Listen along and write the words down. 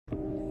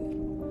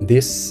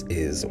This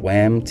is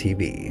WAM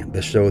TV,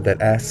 the show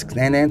that asks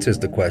and answers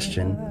the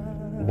question,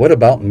 what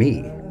about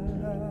me?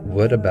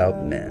 What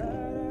about men?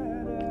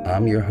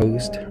 I'm your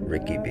host,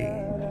 Ricky B.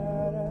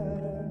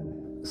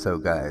 So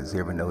guys,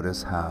 you ever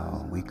notice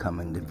how we come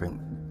in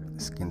different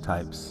skin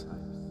types,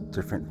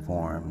 different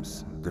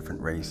forms,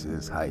 different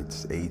races,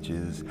 heights,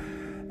 ages,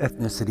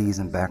 ethnicities,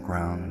 and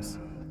backgrounds,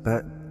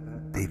 but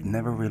they've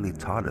never really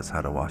taught us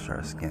how to wash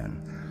our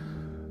skin.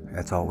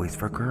 That's always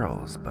for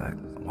girls, but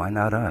why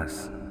not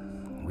us?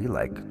 We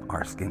like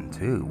our skin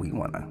too. We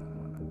want to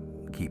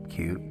keep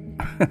cute,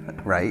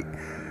 right?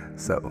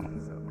 So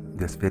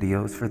this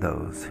video is for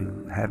those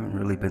who haven't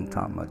really been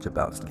taught much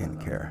about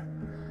skincare.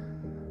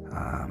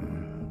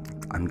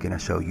 I'm gonna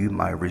show you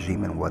my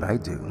regime and what I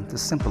do the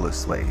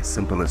simplest way,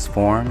 simplest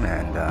form,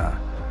 and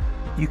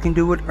you can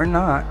do it or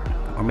not,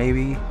 or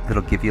maybe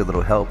it'll give you a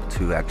little help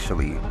to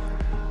actually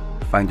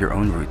find your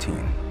own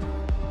routine.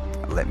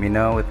 Let me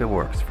know if it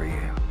works for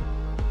you.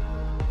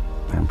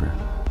 Remember,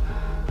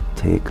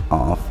 take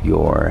off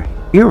your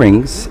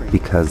earrings,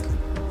 because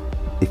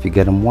if you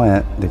get them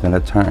wet, they're gonna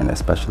turn,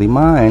 especially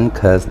mine,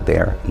 because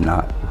they're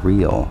not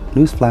real.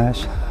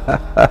 Newsflash.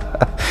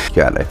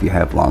 If you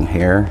have long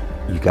hair,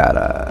 you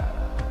gotta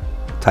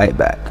tie it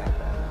back.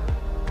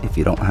 If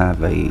you don't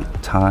have a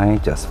tie,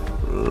 just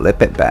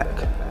flip it back.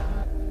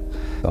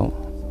 So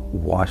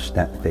wash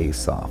that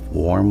face off.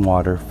 Warm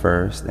water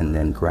first, and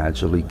then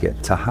gradually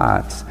get to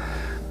hot,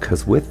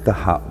 because with the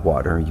hot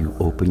water, you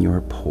open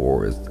your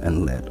pores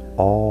and let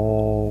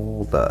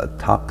all the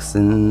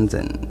toxins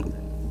and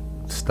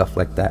stuff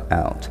like that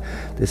out.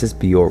 This is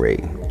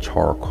Biore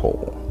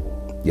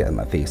charcoal. Yeah,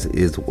 my face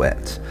is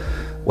wet.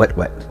 Wet.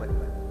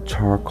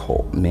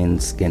 Charcoal,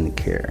 men's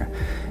skincare.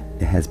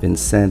 It has been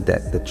said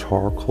that the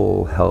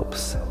charcoal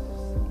helps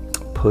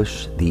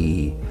push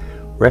the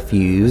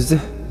refuse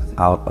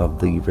out of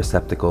the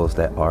receptacles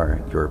that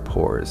are your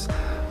pores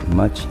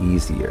much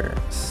easier.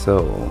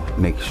 So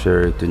make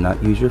sure, do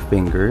not use your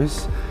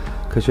fingers,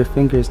 because your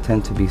fingers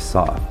tend to be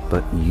soft,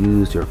 but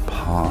use your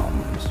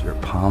palms. Your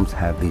palms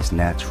have these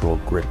natural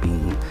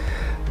gripping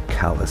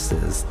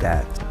calluses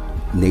that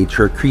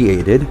nature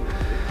created,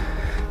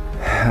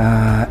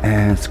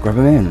 and scrub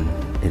them in.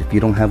 If you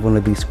don't have one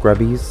of these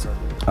scrubbies,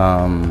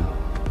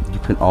 you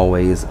can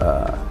always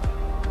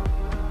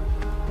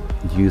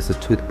use a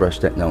toothbrush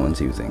that no one's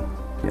using.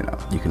 You know,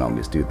 you can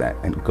always do that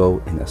and go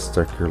in a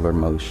circular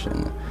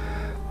motion.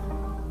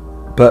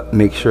 But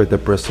make sure the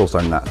bristles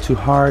are not too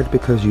hard,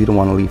 because you don't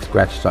want to leave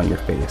scratches on your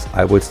face.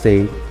 I would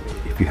say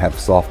if you have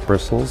soft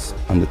bristles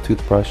on the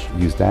toothbrush,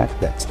 use that.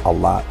 That's a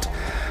lot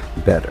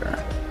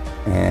better.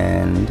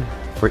 And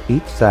for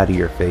each side of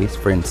your face,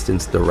 for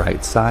instance, the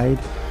right side,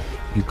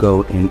 you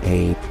go in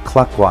a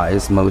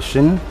clockwise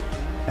motion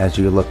as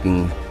you're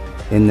looking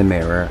in the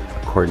mirror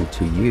according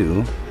to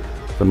you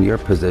from your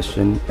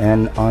position,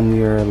 and on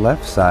your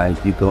left side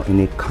you go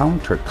in a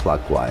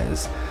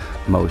counterclockwise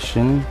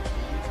motion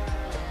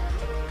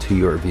to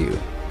your view,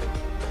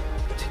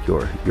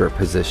 to your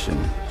position.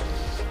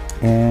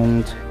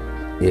 And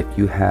if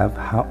you have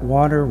hot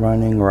water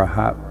running, or a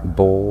hot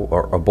bowl,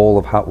 or a bowl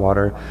of hot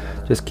water,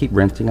 just keep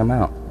rinsing them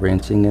out,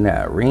 rinsing it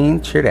out,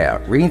 rinse it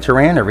out, rinse it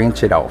in or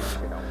rinse it off.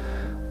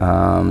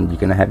 You're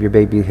gonna have your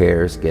baby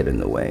hairs get in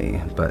the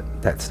way, but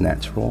that's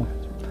natural.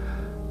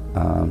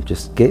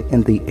 Just get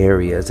in the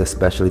areas,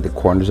 especially the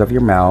corners of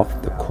your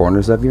mouth, the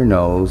corners of your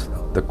nose,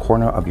 the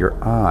corner of your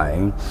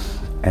eye,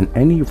 and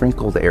any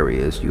wrinkled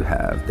areas you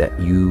have that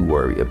you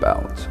worry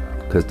about,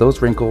 because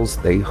those wrinkles,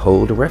 they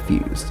hold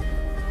refuse.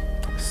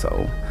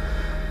 So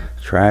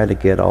try to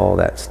get all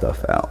that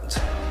stuff out.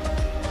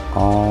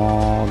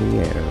 All the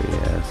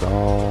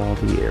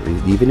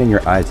areas, even in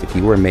your eyes. If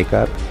you wear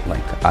makeup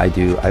like I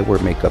do, I wear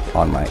makeup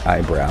on my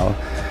eyebrow,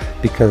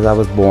 because I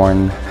was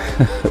born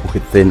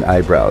with thin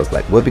eyebrows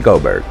like Whoopi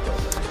Goldberg.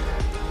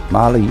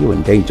 Molly, you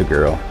in danger,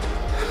 girl.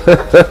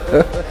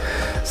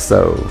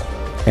 So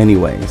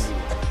anyways,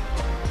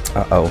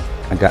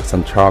 I got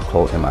some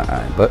charcoal in my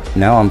eye, but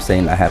now I'm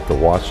saying I have to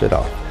wash it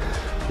off,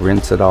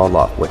 rinse it all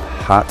off with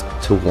hot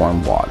to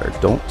warm water.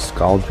 Don't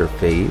scald your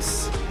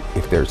face.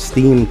 If there's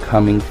steam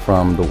coming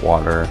from the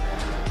water,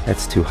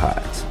 that's too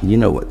hot. You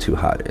know what too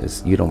hot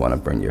is. You don't want to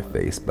burn your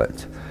face,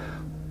 but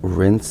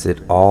rinse it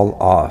all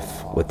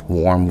off with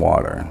warm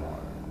water.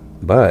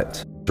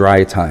 But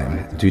dry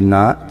time, do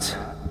not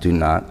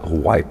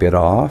wipe it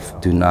off,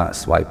 do not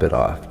swipe it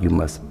off. You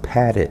must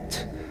pat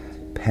it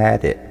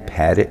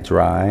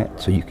dry,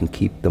 so you can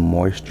keep the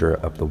moisture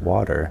of the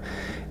water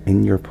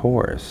in your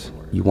pores.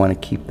 You want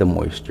to keep the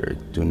moisture,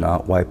 do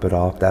not wipe it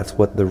off. That's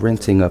what the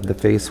rinsing of the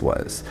face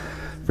was.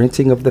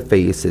 Rinsing of the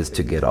face is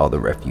to get all the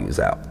refuse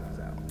out,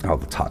 all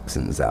the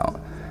toxins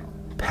out.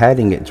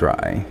 Patting it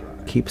dry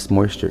keeps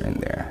moisture in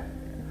there.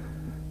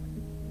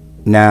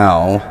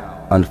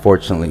 Now,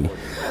 unfortunately,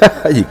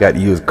 you got to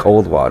use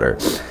cold water.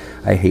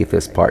 I hate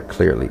this part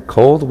clearly.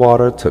 Cold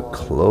water to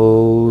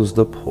close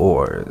the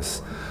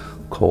pores.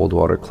 Cold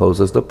water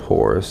closes the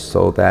pores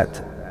so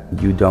that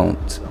you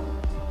don't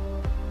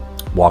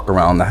walk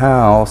around the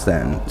house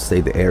and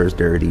say the air is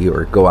dirty,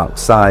 or go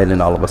outside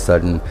and all of a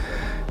sudden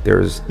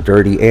there's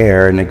dirty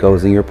air and it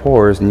goes in your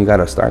pores, and you got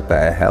to start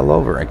that hell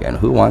over again.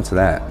 Who wants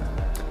that?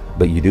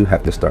 But you do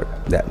have to start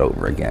that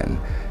over again,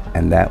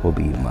 and that will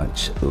be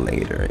much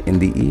later in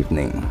the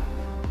evening.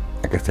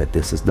 Like I said,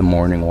 this is the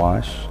morning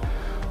wash,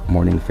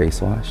 morning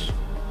face wash.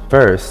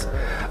 First,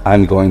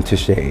 I'm going to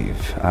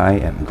shave. I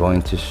am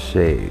going to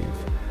shave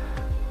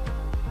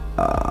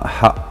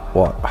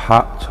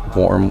hot to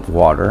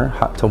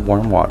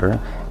warm water,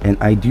 and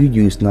I do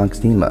use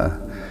Noxzema.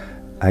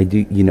 I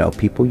do, you know,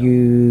 people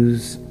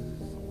use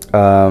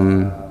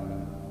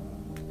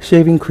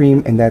shaving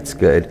cream, and that's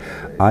good.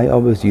 I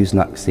always use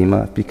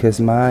Noxzema because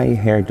my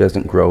hair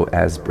doesn't grow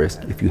as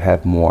brisk. If you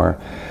have more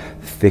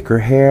thicker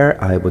hair,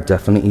 I will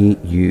definitely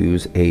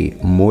use a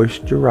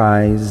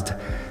moisturized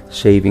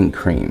shaving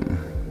cream.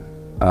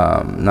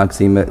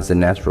 Noxzema is a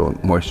natural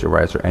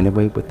moisturizer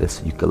anyway, with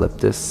this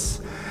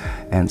eucalyptus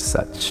and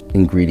such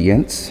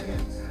ingredients.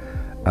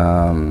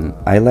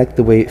 I like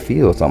the way it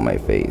feels on my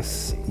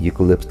face.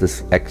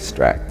 Eucalyptus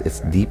extract,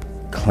 it's deep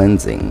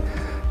cleansing,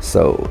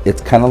 so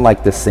it's kind of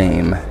like the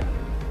same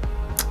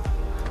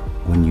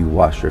when you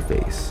wash your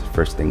face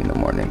first thing in the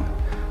morning.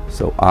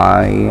 So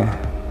I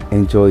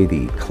enjoy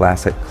the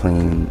classic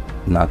clean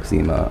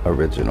Noxzema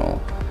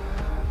original,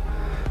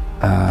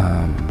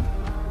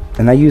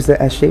 and I use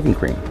that as shaving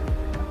cream.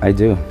 I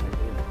do.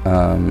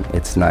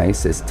 It's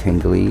nice, it's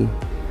tingly,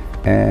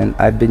 and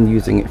I've been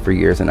using it for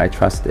years, and I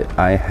trust it.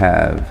 I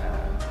have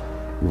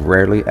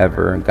rarely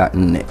ever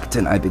gotten nicked,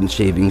 and I've been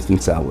shaving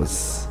since I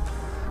was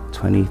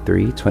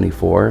 23,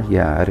 24.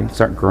 Yeah, I didn't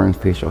start growing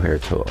facial hair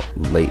till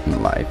late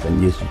in life,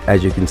 and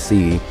as you can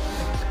see,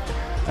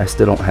 I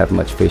still don't have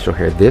much facial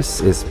hair. This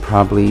is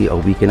probably a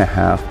week and a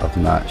half of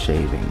not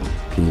shaving.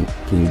 Can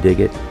you dig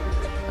it?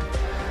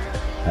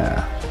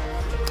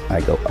 I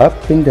go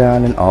up and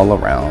down and all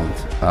around,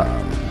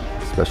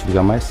 especially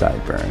on my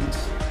sideburns.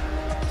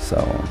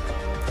 So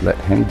let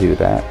him do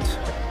that.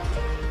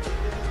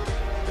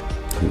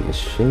 He is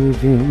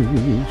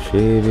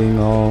shaving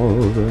all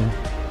the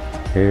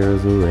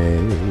hairs away.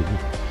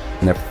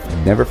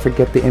 Never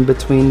forget the in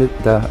between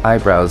the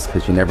eyebrows,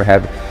 because you never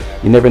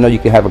know, you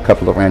can have a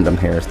couple of random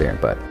hairs there.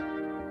 But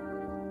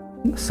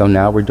so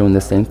now we're doing the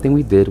same thing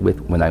we did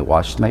with when I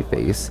washed my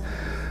face,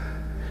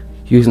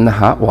 using the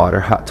hot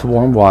to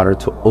warm water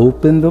to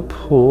open the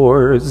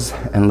pores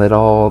and let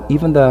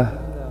even the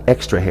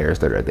extra hairs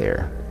that are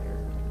there.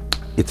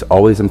 It's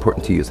always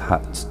important to use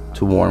hot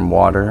to warm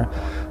water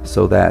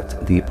so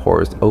that the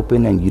pores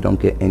open and you don't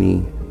get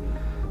any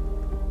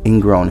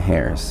ingrown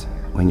hairs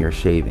when you're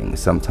shaving.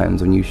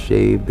 Sometimes when you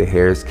shave, the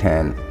hairs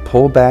can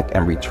pull back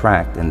and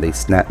retract, and they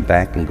snap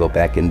back and go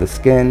back in the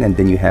skin, and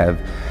then you have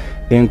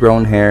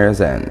ingrown hairs,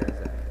 and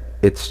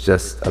it's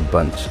just a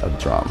bunch of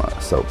drama.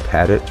 So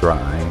pat it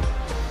dry,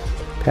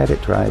 pat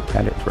it dry,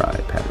 pat it dry,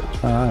 pat it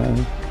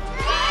dry.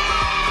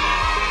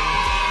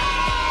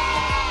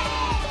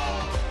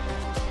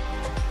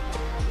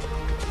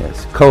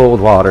 Yes,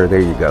 cold water,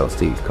 there you go.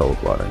 See,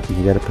 cold water.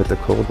 You gotta put the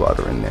cold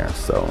water in there.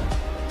 So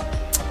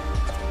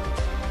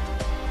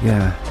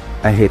yeah,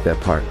 I hate that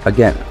part.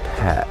 Again,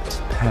 pat,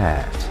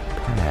 pat,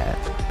 pat,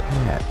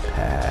 pat,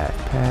 pat,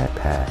 pat,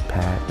 pat, pat,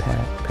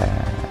 pat,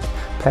 pat,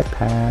 pat,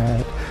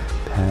 pat,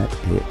 pat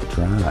it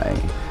dry.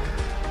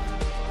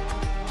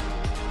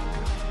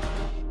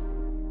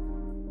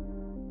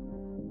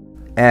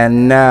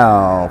 And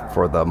now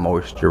for the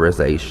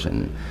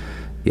moisturization.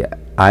 Yeah,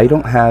 I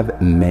don't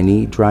have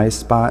many dry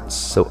spots,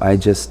 so I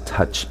just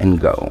touch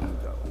and go.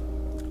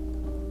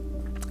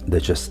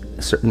 There's just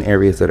certain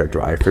areas that are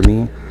dry for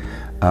me.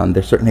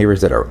 There's certain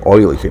areas that are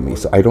oily for me,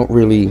 so I don't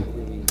really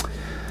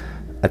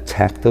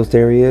attack those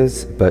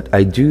areas, but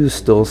I do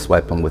still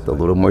swipe them with a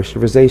little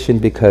moisturization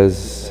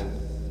because,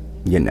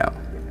 you know,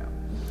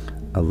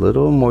 a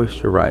little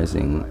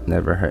moisturizing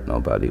never hurt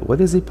nobody. What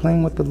is he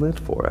playing with the lid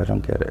for? I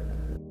don't get it.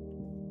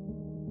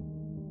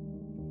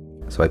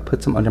 So I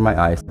put some under my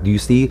eyes. Do you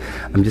see?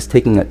 I'm just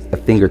taking a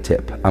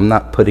fingertip. I'm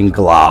not putting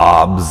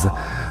globs.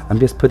 I'm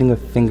just putting a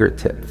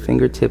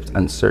fingertips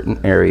on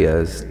certain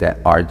areas that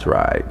are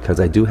dry, because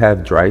I do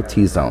have dry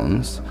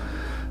T-zones.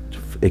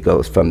 It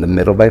goes from the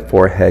middle of my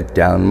forehead,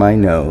 down my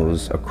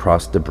nose,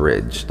 across the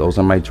bridge. Those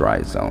are my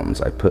dry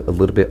zones. I put a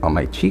little bit on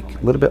my cheek,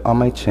 a little bit on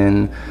my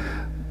chin,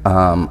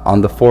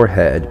 on the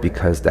forehead,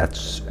 because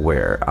that's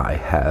where I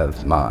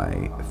have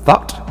my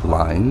thought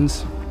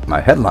lines, my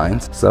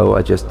headlines. So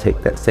I just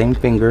take that same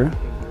finger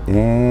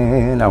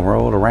and I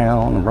roll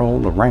around,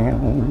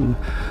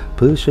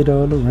 push it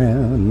all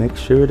around, make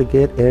sure to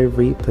get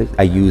every place.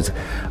 I use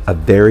a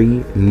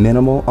very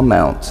minimal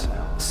amount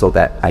so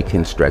that I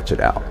can stretch it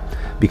out,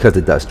 because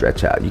it does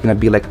stretch out. You're gonna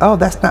be like, oh,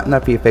 that's not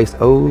enough for your face.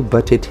 Oh,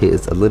 but it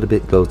is. A little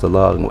bit goes a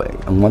long way.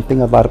 And one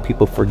thing a lot of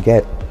people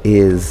forget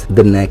is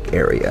the neck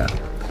area.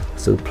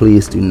 So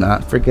please do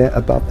not forget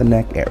about the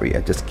neck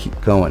area. Just keep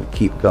going,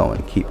 keep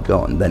going, keep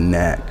going. The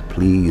neck,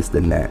 please,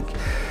 the neck.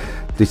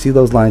 Do you see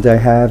those lines I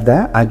have?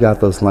 I got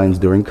those lines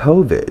during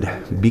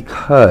COVID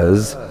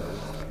because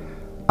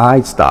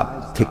I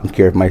stopped taking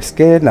care of my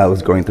skin. I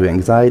was going through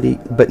anxiety,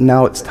 but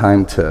now it's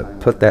time to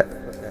put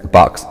that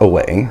box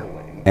away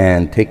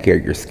and take care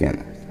of your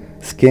skin.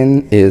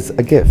 Skin is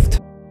a gift.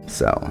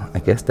 So I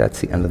guess that's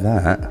the end of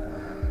that.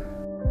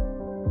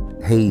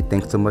 Hey,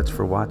 thanks so much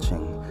for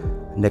watching.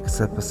 Next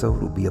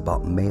episode will be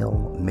about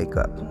male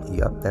makeup.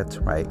 Yup, that's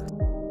right.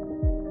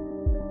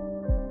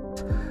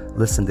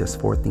 Listen, there's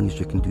 4 things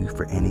you can do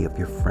for any of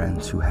your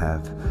friends who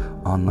have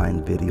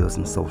online videos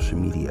and social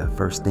media.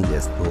 First thing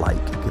is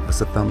like, give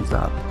us a thumbs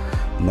up.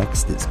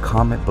 Next is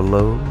comment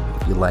below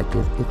if you like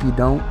it. If you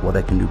don't, what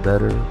I can do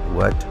better,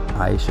 what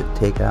I should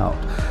take out.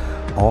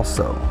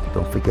 Also,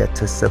 don't forget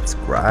to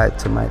subscribe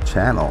to my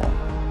channel.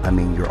 I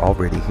mean, you're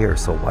already here,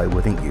 so why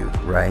wouldn't you,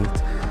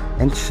 right?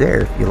 And share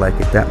if you like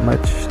it that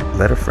much.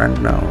 Let a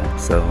friend know.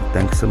 So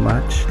thanks so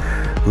much.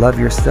 Love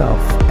yourself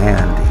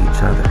and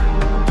each other.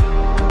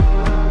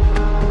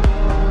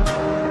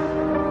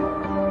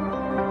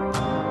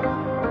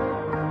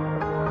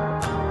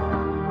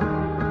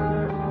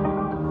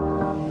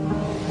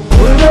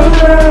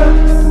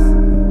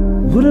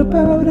 What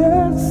about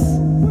us?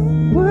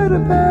 What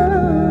about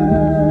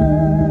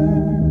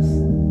us?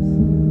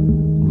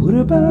 What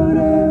about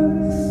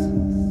us?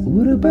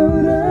 What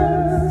about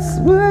us?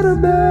 What